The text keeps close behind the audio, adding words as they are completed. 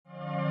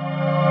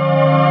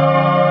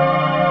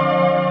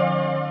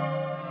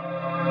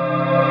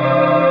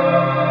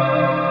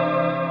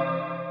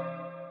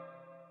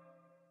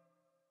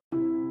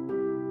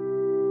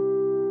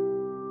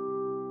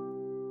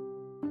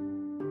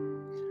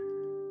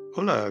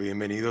Hola,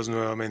 bienvenidos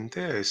nuevamente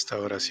a esta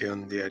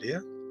oración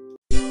diaria.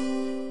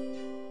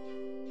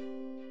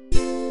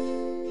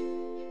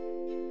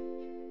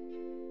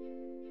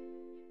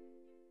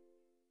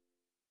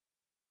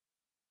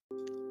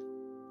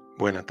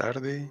 Buena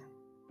tarde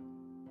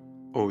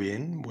o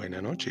bien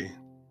buena noche.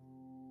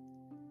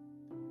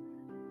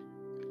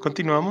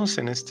 Continuamos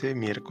en este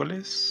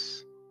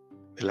miércoles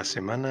de la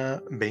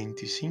semana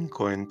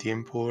 25 en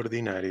tiempo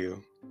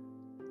ordinario.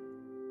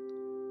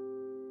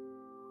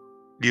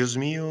 Dios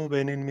mío,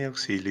 ven en mi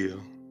auxilio.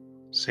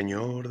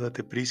 Señor,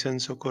 date prisa en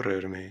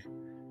socorrerme.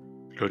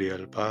 Gloria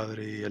al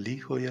Padre, y al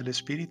Hijo, y al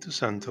Espíritu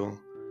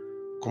Santo,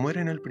 como era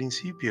en el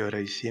principio,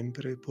 ahora y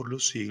siempre, por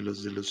los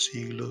siglos de los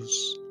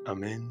siglos.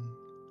 Amén.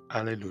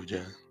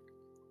 Aleluya.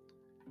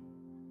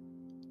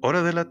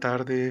 Hora de la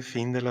tarde,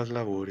 fin de las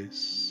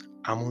labores.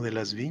 Amo de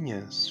las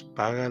viñas,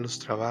 paga los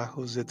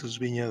trabajos de tus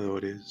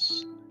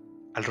viñadores.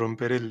 Al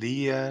romper el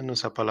día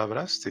nos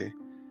apalabraste,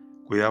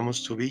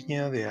 cuidamos tu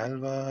viña de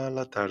alba a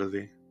la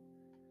tarde.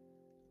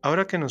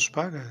 Ahora que nos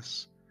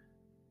pagas,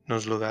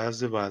 nos lo das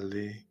de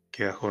balde,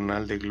 que a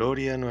jornal de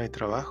gloria no hay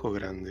trabajo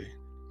grande.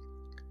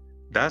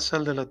 Das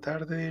al de la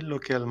tarde lo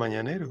que al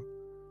mañanero,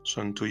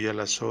 son tuyas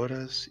las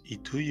horas y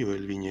tuyo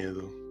el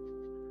viñedo.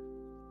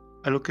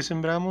 A lo que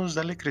sembramos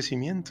dale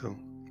crecimiento,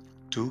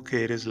 tú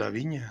que eres la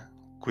viña,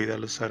 cuida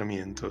los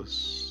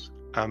sarmientos.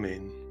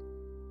 Amén.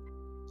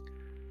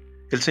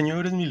 El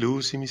Señor es mi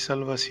luz y mi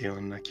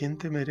salvación, ¿a quién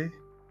temeré?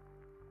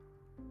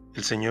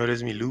 El Señor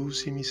es mi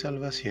luz y mi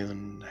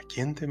salvación, ¿a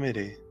quién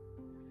temeré?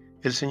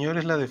 El Señor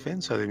es la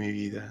defensa de mi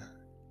vida,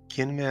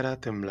 ¿quién me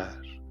hará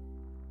temblar?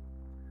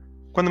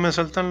 Cuando me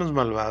asaltan los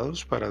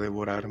malvados para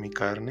devorar mi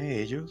carne,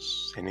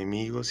 ellos,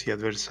 enemigos y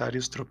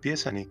adversarios,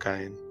 tropiezan y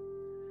caen.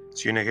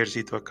 Si un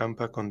ejército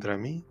acampa contra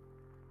mí,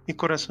 mi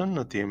corazón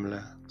no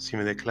tiembla. Si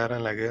me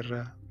declaran la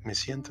guerra, me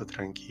siento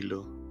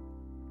tranquilo.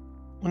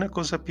 Una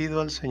cosa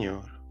pido al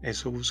Señor,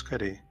 eso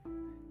buscaré: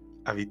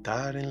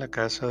 habitar en la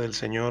casa del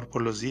Señor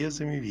por los días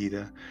de mi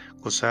vida,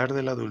 gozar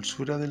de la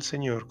dulzura del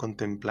Señor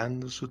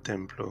contemplando su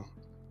templo.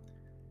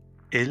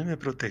 Él me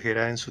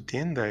protegerá en su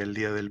tienda el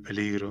día del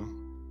peligro,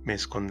 me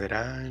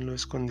esconderá en lo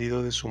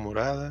escondido de su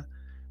morada,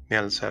 me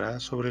alzará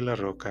sobre la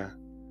roca,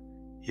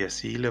 y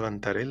así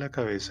levantaré la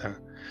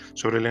cabeza.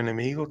 Sobre el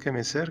enemigo que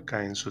me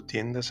cerca, en su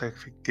tienda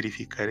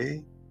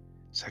sacrificaré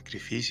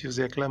sacrificios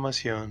de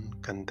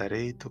aclamación,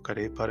 cantaré y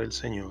tocaré para el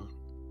Señor.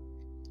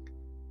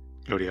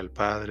 Gloria al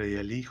Padre, y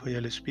al Hijo, y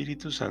al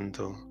Espíritu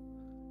Santo,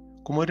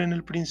 como era en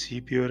el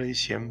principio, ahora y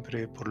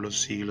siempre, por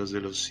los siglos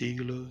de los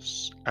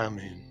siglos.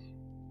 Amén.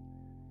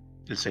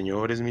 El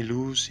Señor es mi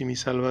luz y mi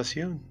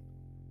salvación,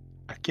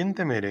 ¿a quién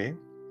temeré?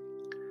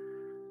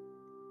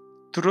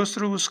 Tu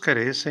rostro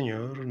buscaré,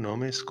 Señor, no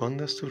me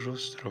escondas tu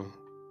rostro.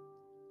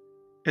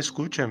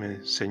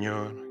 Escúchame,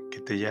 Señor, que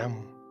te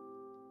llamo.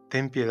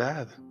 Ten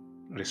piedad,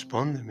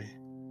 respóndeme.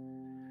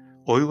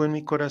 Oigo en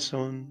mi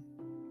corazón,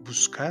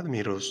 buscad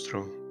mi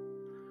rostro.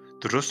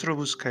 Tu rostro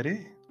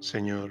buscaré,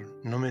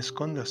 Señor, no me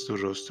escondas tu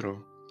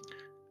rostro.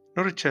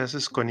 No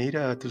rechaces con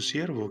ira a tu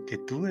siervo, que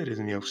tú eres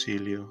mi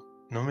auxilio.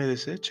 No me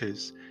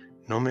deseches,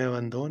 no me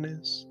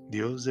abandones,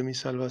 Dios de mi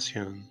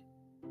salvación.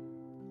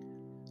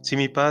 Si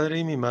mi padre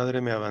y mi madre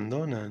me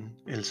abandonan,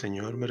 el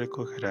Señor me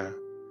recogerá.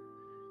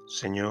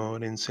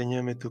 Señor,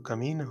 enséñame tu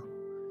camino,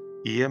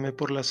 guíame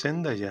por la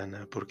senda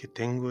llana, porque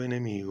tengo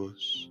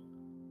enemigos.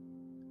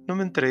 No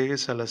me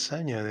entregues a la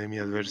hazaña de mi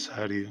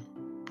adversario,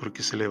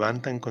 porque se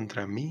levantan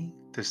contra mí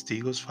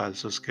testigos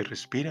falsos que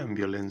respiran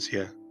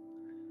violencia.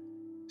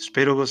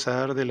 Espero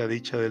gozar de la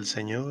dicha del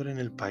Señor en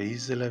el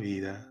país de la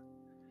vida.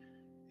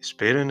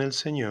 Espera en el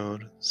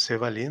Señor, sé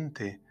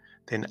valiente,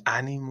 ten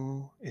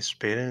ánimo,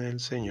 espera en el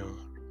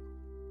Señor.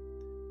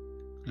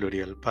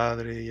 Gloria al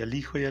Padre, y al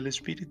Hijo, y al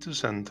Espíritu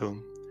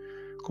Santo,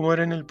 como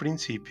era en el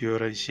principio,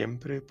 ahora y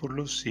siempre, por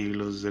los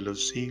siglos de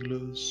los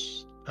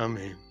siglos.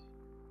 Amén.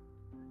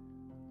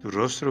 Tu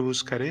rostro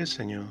buscaré,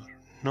 Señor,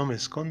 no me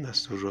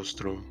escondas tu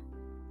rostro.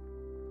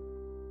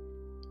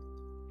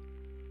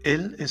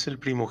 Él es el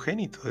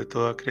primogénito de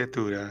toda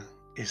criatura,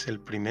 es el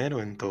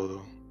primero en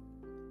todo.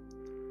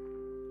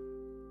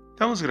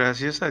 Damos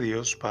gracias a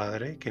Dios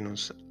Padre que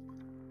nos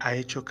ha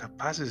hecho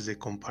capaces de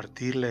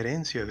compartir la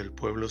herencia del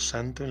pueblo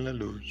santo en la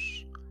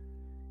luz.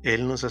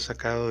 Él nos ha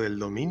sacado del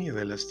dominio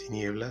de las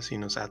tinieblas y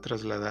nos ha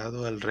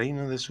trasladado al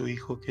reino de su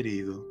Hijo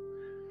querido,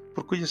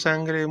 por cuya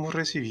sangre hemos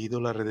recibido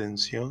la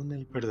redención,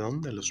 el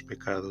perdón de los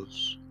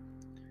pecados.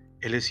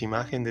 Él es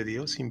imagen de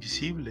Dios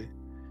invisible,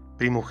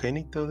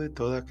 primogénito de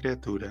toda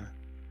criatura,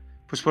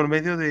 pues por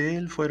medio de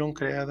Él fueron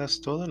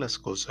creadas todas las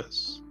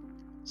cosas,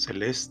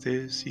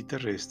 celestes y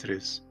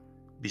terrestres,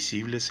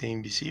 visibles e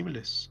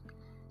invisibles,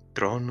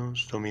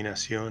 tronos,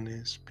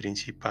 dominaciones,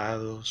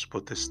 principados,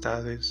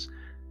 potestades,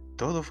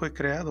 todo fue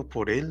creado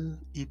por Él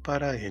y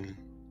para Él.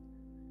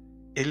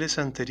 Él es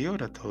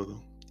anterior a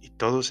todo, y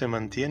todo se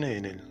mantiene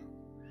en Él.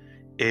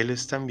 Él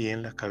es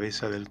también la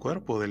cabeza del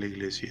cuerpo de la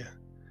Iglesia.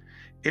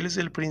 Él es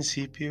el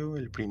principio,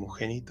 el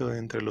primogénito de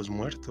entre los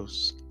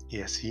muertos,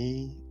 y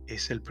así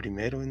es el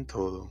primero en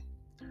todo.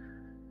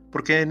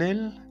 Porque en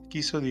Él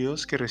quiso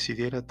Dios que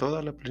residiera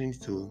toda la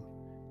plenitud,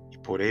 y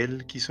por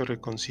él quiso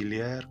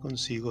reconciliar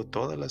consigo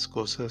todas las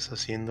cosas,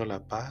 haciendo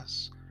la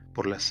paz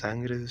por la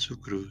sangre de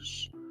su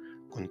cruz,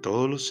 con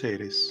todos los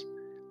seres,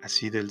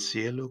 así del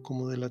cielo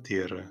como de la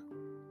tierra.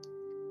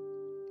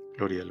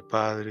 Gloria al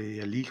Padre, y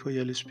al Hijo, y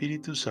al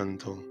Espíritu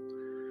Santo,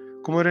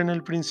 como era en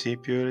el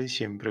principio, ahora y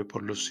siempre,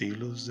 por los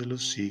siglos de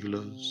los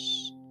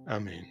siglos.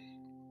 Amén.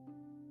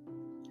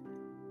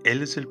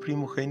 Él es el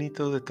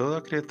primogénito de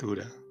toda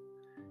criatura,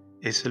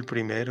 es el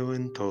primero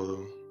en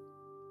todo.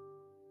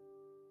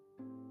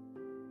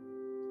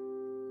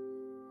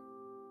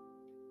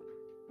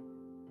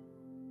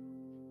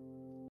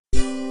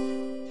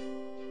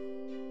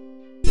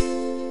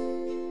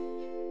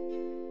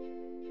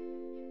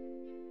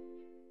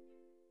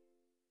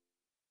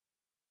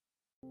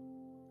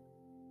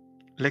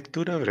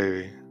 Lectura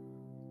breve.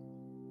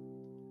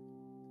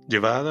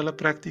 Llevad a la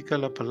práctica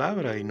la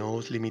palabra y no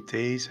os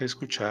limitéis a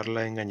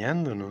escucharla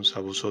engañándonos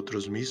a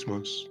vosotros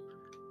mismos.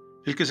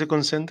 El que se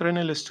concentra en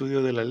el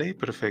estudio de la ley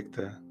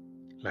perfecta,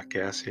 la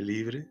que hace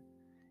libre,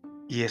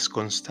 y es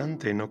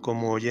constante no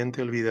como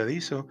oyente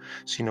olvidadizo,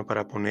 sino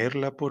para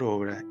ponerla por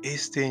obra,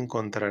 éste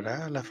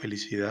encontrará la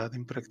felicidad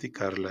en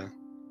practicarla.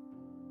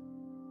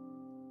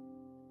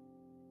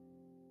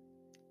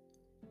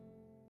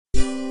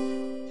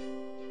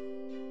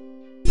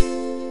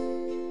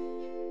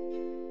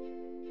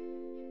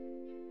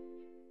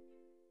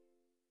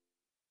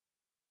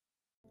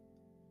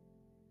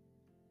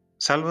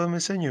 Sálvame,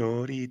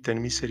 Señor, y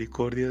ten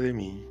misericordia de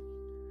mí.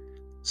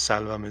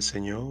 Sálvame,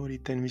 Señor, y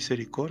ten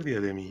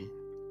misericordia de mí.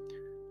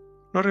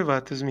 No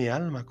arrebates mi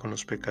alma con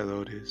los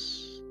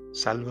pecadores.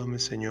 Sálvame,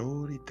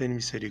 Señor, y ten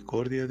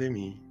misericordia de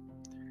mí.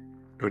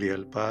 Gloria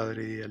al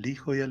Padre, al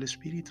Hijo y al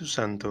Espíritu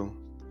Santo.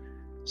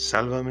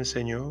 Sálvame,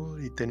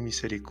 Señor, y ten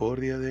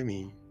misericordia de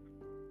mí.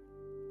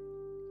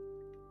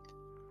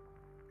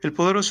 El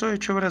poderoso ha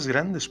hecho obras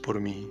grandes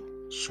por mí.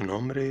 Su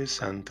nombre es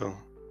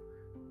santo.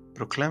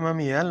 Proclama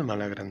mi alma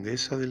la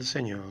grandeza del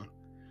Señor.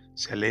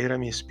 Se alegra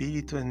mi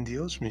espíritu en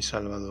Dios mi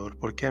Salvador,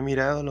 porque ha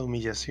mirado la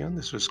humillación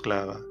de su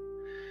esclava.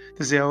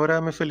 Desde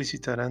ahora me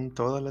felicitarán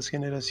todas las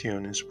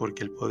generaciones,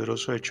 porque el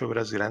poderoso ha hecho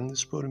obras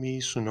grandes por mí,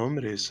 y su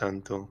nombre es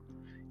santo,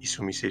 y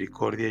su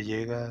misericordia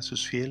llega a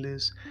sus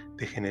fieles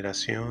de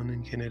generación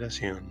en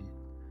generación.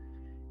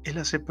 Él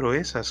hace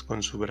proezas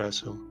con su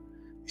brazo,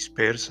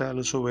 dispersa a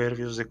los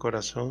soberbios de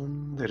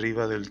corazón,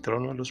 derriba del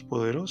trono a los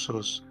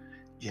poderosos,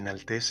 y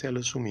enaltece a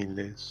los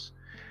humildes.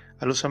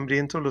 A los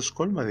hambrientos los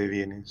colma de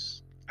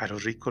bienes, a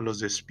los ricos los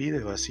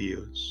despide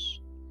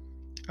vacíos.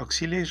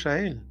 Auxilia a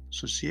Israel,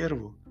 su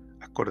siervo,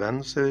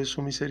 acordándose de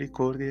su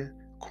misericordia,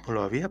 como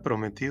lo había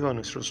prometido a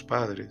nuestros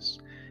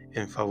padres,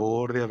 en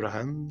favor de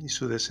Abraham y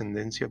su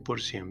descendencia por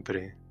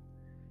siempre.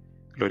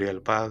 Gloria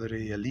al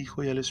Padre, y al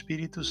Hijo, y al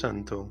Espíritu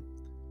Santo,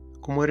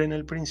 como era en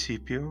el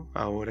principio,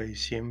 ahora y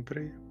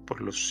siempre, por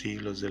los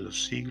siglos de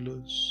los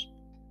siglos.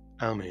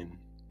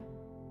 Amén.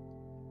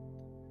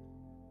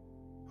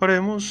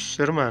 Oremos,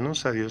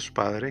 hermanos, a Dios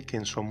Padre, que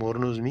en su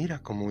amor nos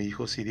mira como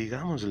hijos, y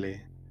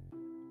digámosle: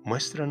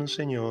 muéstranos,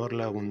 Señor,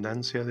 la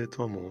abundancia de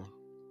tu amor.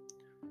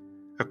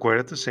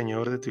 Acuérdate,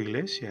 Señor, de tu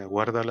iglesia,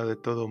 guárdala de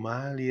todo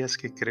mal y haz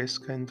que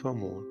crezca en tu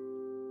amor.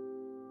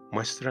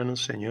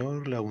 Muéstranos,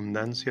 Señor, la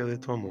abundancia de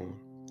tu amor.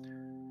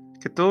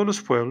 Que todos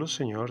los pueblos,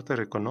 Señor, te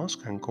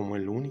reconozcan como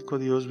el único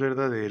Dios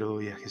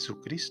verdadero y a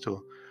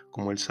Jesucristo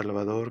como el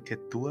Salvador que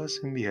tú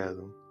has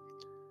enviado.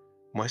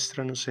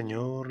 Muéstranos,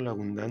 Señor, la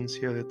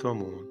abundancia de tu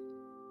amor.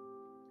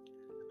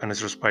 A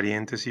nuestros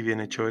parientes y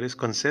bienhechores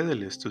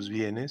concédeles tus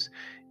bienes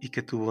y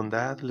que tu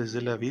bondad les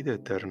dé la vida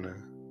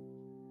eterna.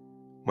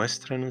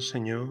 Muéstranos,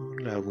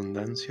 Señor, la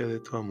abundancia de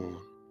tu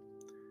amor.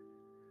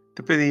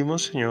 Te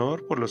pedimos,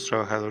 Señor, por los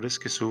trabajadores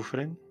que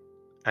sufren,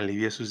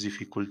 alivia sus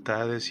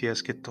dificultades y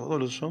haz que todos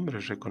los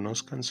hombres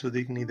reconozcan su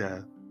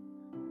dignidad.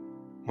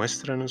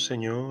 Muéstranos,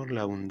 Señor,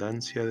 la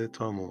abundancia de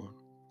tu amor.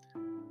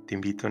 Te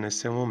invito en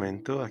este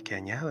momento a que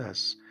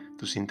añadas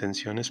tus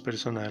intenciones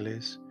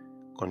personales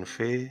con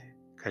fe,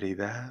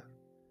 caridad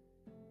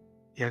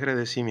y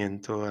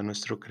agradecimiento a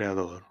nuestro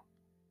Creador.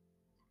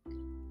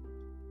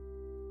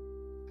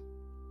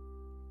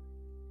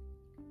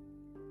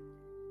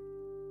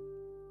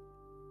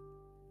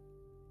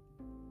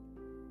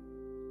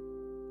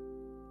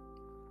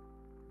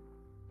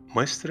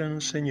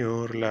 Muéstranos,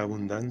 Señor, la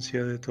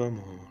abundancia de tu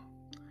amor.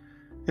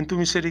 En tu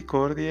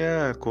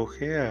misericordia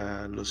acoge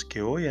a los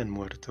que hoy han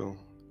muerto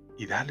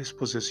y dales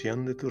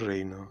posesión de tu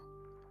reino.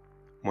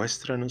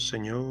 Muéstranos,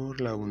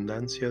 Señor, la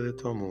abundancia de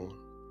tu amor.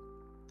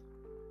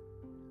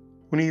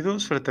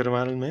 Unidos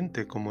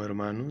fraternalmente como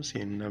hermanos y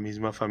en una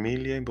misma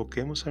familia,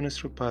 invoquemos a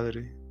nuestro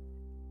Padre.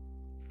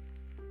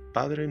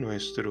 Padre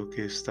nuestro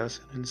que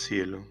estás en el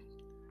cielo,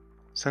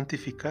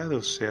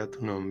 santificado sea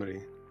tu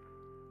nombre.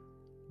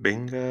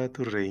 Venga a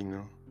tu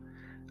reino,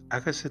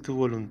 hágase tu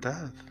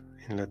voluntad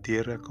en la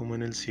tierra como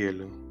en el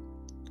cielo.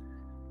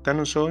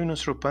 Danos hoy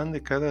nuestro pan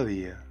de cada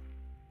día.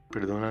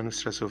 Perdona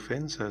nuestras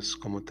ofensas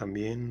como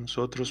también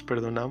nosotros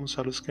perdonamos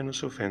a los que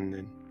nos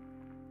ofenden.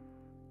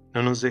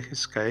 No nos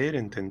dejes caer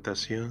en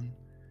tentación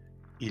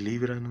y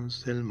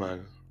líbranos del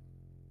mal.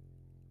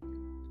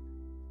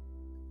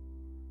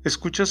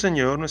 Escucha,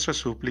 Señor, nuestras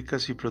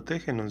súplicas y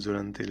protégenos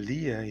durante el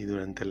día y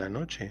durante la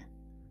noche.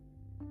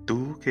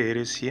 Tú, que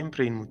eres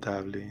siempre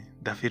inmutable,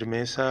 da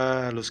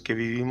firmeza a los que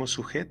vivimos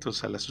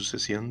sujetos a la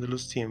sucesión de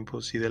los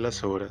tiempos y de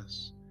las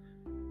horas.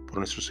 Por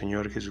nuestro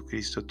Señor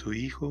Jesucristo, tu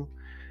Hijo,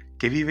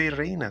 que vive y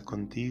reina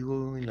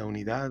contigo en la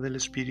unidad del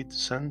Espíritu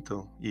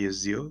Santo y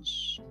es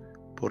Dios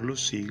por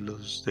los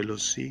siglos de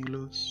los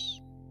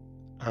siglos.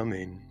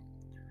 Amén.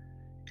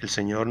 El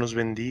Señor nos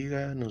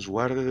bendiga, nos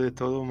guarde de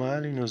todo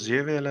mal y nos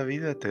lleve a la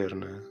vida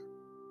eterna.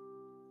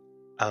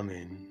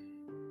 Amén.